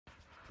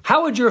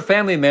How would your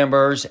family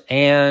members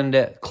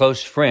and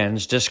close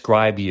friends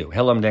describe you?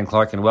 Hello, I'm Dan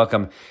Clark and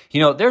welcome.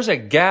 There's a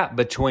gap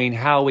between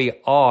how we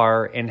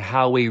are and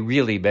how we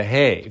really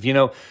behave.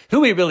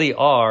 Who we really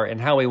are and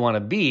how we want to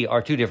be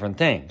are two different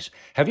things.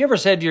 Have you ever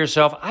said to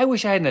yourself, I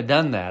wish I hadn't have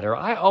done that, or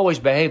I always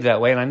behave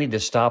that way and I need to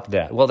stop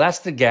that? Well, that's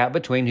the gap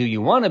between who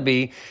you want to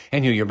be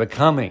and who you're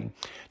becoming.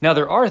 Now,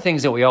 there are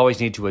things that we always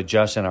need to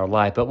adjust in our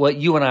life, but what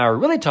you and I are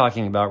really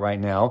talking about right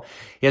now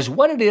is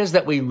what it is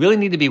that we really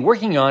need to be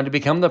working on to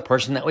become the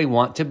person that we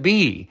want to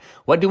be.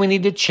 What do we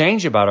need to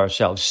change about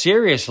ourselves?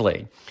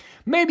 Seriously.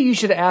 Maybe you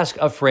should ask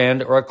a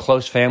friend or a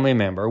close family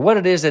member what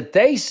it is that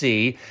they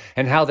see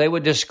and how they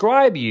would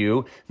describe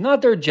you,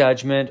 not their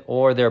judgment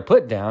or their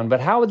put down, but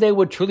how they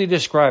would truly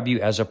describe you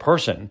as a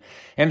person.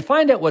 And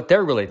find out what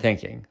they're really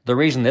thinking. The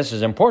reason this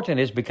is important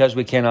is because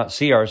we cannot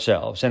see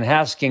ourselves. And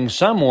asking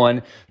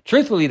someone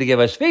truthfully to give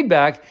us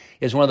feedback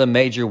is one of the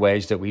major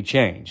ways that we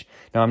change.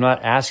 Now, I'm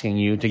not asking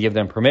you to give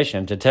them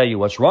permission to tell you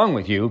what's wrong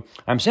with you.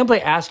 I'm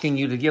simply asking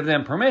you to give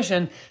them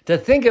permission to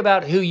think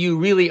about who you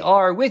really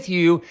are with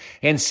you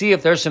and see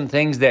if there's some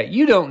things that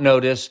you don't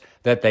notice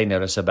that they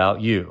notice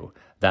about you.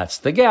 That's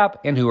the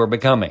gap in who we're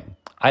becoming.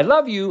 I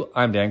love you.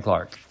 I'm Dan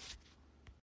Clark.